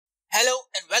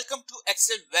Hello and welcome to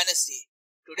Excel Wednesday.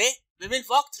 Today we will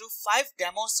walk through 5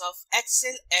 demos of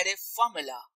Excel array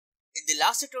formula. In the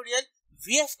last tutorial,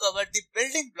 we have covered the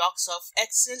building blocks of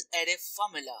Excel array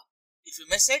formula. If you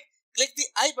miss it, click the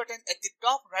I button at the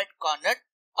top right corner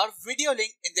or video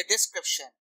link in the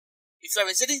description. If you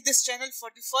are visiting this channel for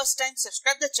the first time,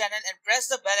 subscribe the channel and press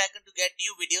the bell icon to get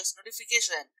new videos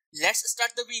notification. Let's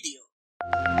start the video.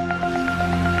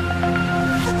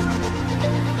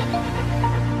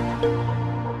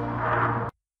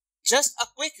 Just a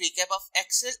quick recap of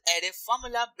Excel array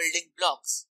formula building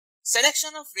blocks. Selection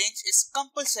of range is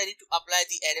compulsory to apply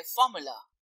the array formula.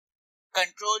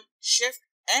 Control, Shift,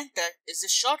 Enter is a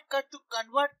shortcut to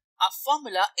convert a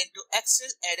formula into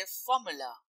Excel array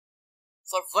formula.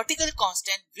 For vertical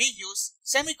constant, we use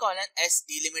semicolon as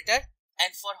delimiter,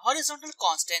 and for horizontal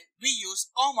constant, we use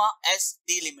comma as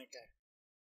delimiter.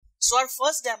 So our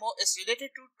first demo is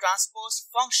related to transpose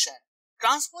function.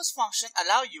 Transpose function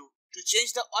allow you to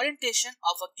change the orientation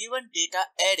of a given data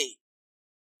array.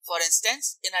 For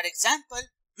instance, in our example,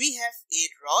 we have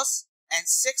 8 rows and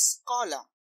 6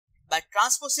 columns. By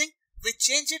transposing, we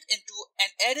change it into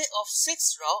an array of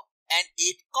 6 rows and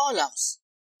 8 columns.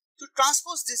 To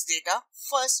transpose this data,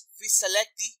 first we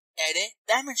select the array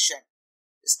dimension.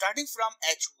 Starting from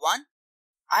H1,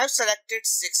 I have selected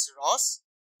 6 rows,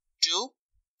 2,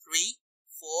 3,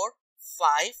 4,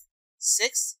 5,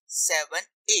 6, 7,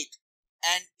 8.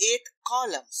 And 8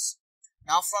 columns.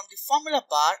 Now from the formula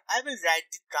bar, I will write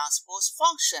the transpose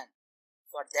function.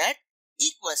 For that,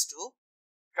 equals to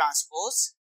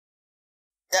transpose.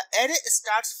 The array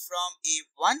starts from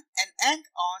A1 and end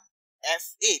on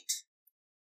F8.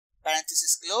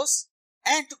 Parenthesis close.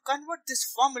 And to convert this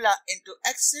formula into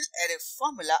Excel array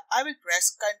formula, I will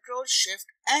press Ctrl Shift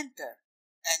Enter.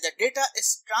 And the data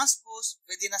is transposed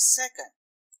within a second.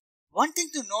 One thing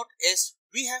to note is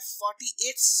we have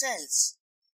 48 cells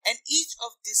and each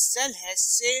of these cells has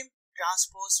same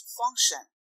transpose function.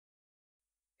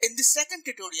 In the second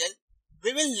tutorial,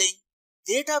 we will link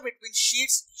data between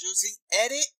sheets using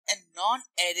array and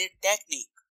non-array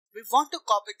technique. We want to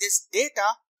copy this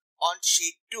data on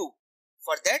sheet 2.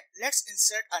 For that, let's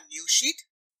insert a new sheet.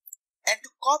 And to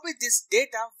copy this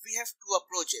data, we have two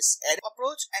approaches, array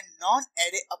approach and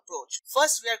non-array approach.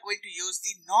 First, we are going to use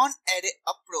the non-array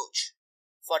approach.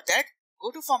 For that, go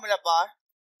to formula bar,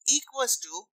 equals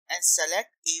to, and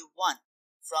select A1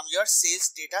 from your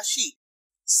sales data sheet.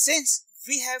 Since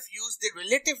we have used the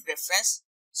relative reference,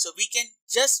 so we can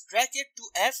just drag it to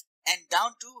F and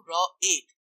down to row 8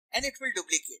 and it will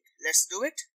duplicate. Let's do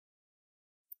it.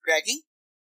 Dragging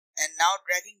and now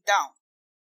dragging down.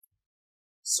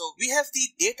 So we have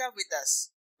the data with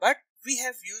us, but we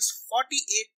have used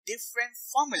 48 different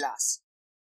formulas.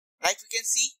 Like we can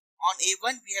see, on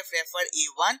A1 we have referred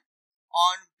A1,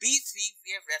 on B3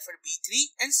 we have referred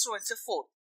B3 and so on and so forth.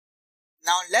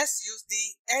 Now let's use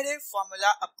the array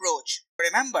formula approach.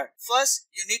 Remember, first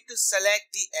you need to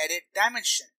select the array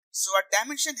dimension. So our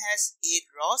dimension has 8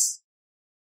 rows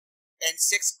and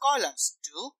 6 columns,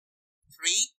 2,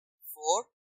 3, 4,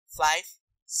 5,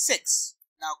 6.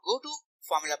 Now go to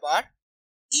formula bar,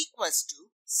 equals to,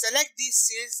 select the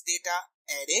sales data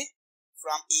array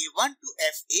from A1 to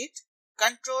F8,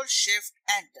 Ctrl Shift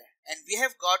Enter, and we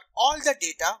have got all the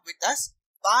data with us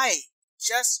by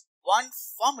just one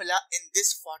formula in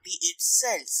this 48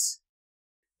 cells.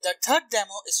 The third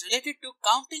demo is related to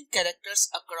counting characters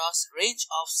across range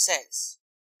of cells.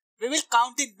 We will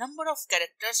count the number of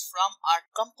characters from our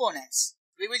components.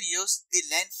 We will use the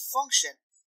len function.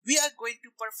 We are going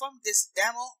to perform this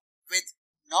demo with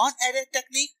non-array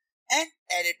technique and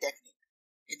array technique.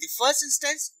 In the first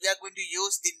instance, we are going to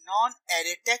use the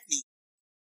non-array technique.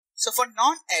 So for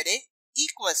non-array,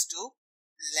 equals to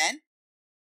len,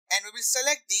 and we will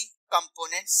select the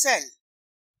component cell.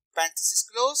 Parenthesis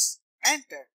close,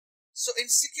 enter. So in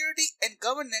security and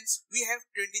governance, we have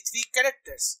 23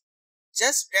 characters.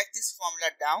 Just drag this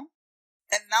formula down.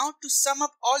 And now to sum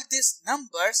up all these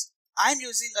numbers, I am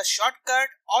using a shortcut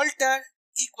alter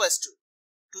equals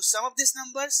to sum up these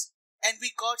numbers, and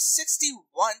we got 61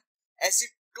 as the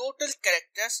total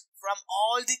characters from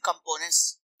all the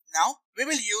components. Now we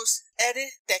will use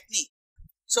array technique.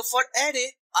 So for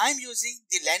array, I am using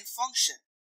the len function.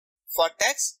 For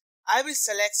text, I will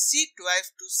select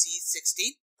C12 to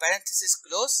C16, parenthesis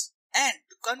close, and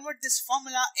to convert this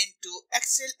formula into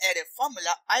Excel array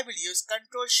formula, I will use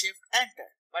Ctrl Shift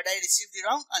Enter, but I received the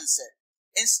wrong answer.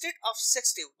 Instead of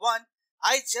 61,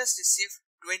 I just received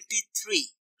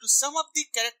 23. To sum up the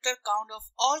character count of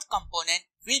all components,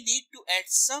 we need to add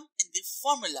sum in the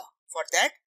formula. For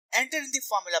that, enter in the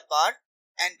formula bar,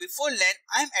 and before len,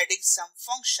 I am adding sum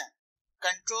function.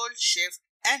 Ctrl Shift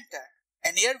enter.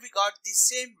 And here we got the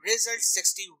same result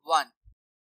 61.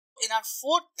 In our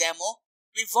fourth demo,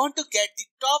 we want to get the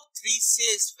top 3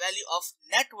 sales value of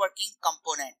networking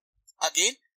component.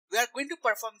 Again, we are going to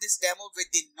perform this demo with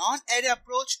the non-array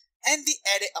approach and the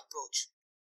array approach.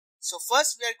 So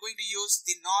first we are going to use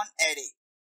the non-array.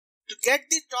 To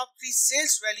get the top 3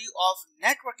 sales value of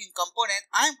networking component,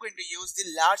 I am going to use the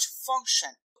large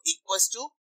function equals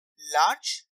to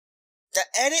large. The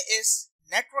array is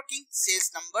networking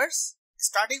sales numbers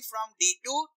starting from D2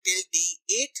 till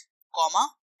D8,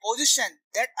 position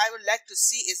that I would like to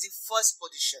see is the first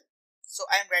position. So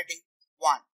I am writing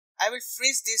 1. I will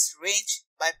freeze this range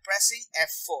by pressing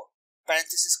F4.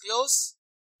 Parenthesis close,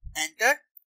 enter.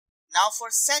 Now for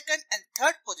second and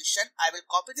third position, I will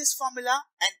copy this formula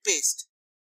and paste.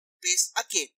 Paste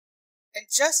again. And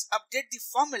just update the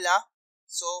formula.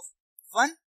 So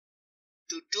 1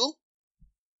 to 2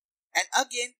 and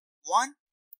again 1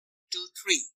 to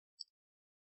 3.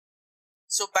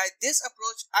 So by this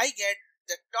approach, I get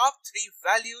the top 3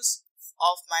 values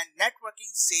of my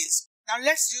networking sales. Now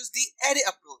let's use the array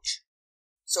approach.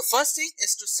 So first thing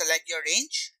is to select your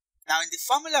range. Now in the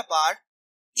formula bar,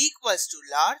 equals to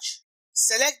large,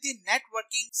 select the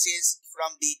networking sales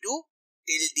from D2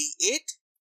 till D8,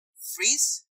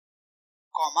 freeze,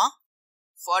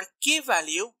 for key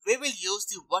value, we will use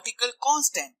the vertical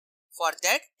constant. For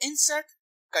that, insert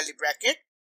curly bracket.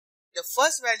 The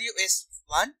first value is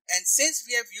 1, and since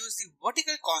we have used the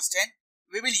vertical constant,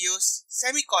 we will use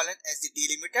semicolon as the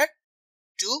delimiter.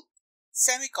 2,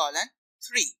 semicolon,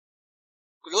 3.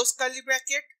 Close curly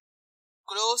bracket,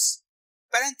 close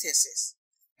parenthesis.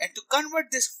 And to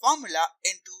convert this formula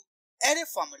into array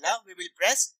formula, we will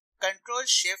press Ctrl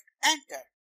Shift Enter.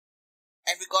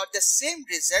 And we got the same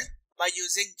result by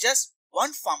using just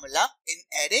one formula in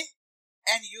array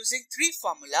and using 3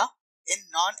 formula in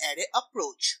non-array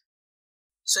approach.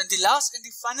 So in the last and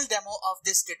the final demo of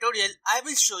this tutorial, I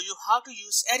will show you how to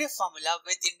use array formula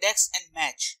with index and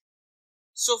match.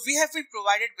 So we have been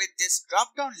provided with this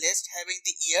drop-down list having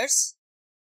the years,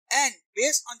 and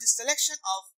based on the selection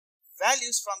of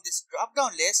values from this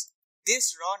drop-down list,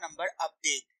 this raw number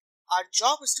update. Our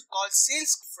job is to call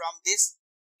sales from this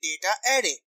data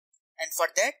array, and for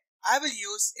that I will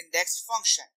use index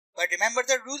function. But remember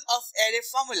the rule of array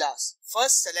formulas.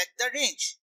 First select the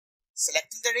range.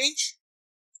 Selecting the range,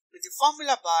 with the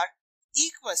formula bar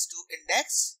equals to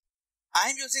index, I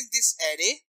am using this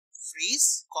array,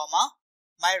 freeze,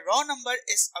 my raw number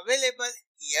is available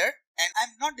here and I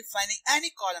am not defining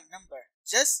any column number,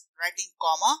 just writing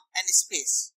comma and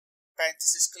space.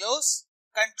 Parenthesis close,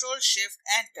 Ctrl Shift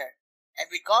Enter, and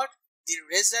we got the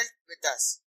result with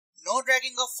us. No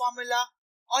dragging of formula,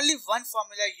 only one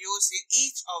formula used in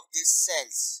each of these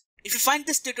cells. If you find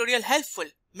this tutorial helpful,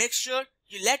 make sure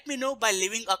you let me know by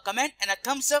leaving a comment and a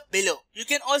thumbs up below. You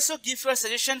can also give your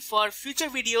suggestion for future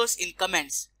videos in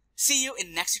comments. See you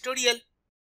in next tutorial.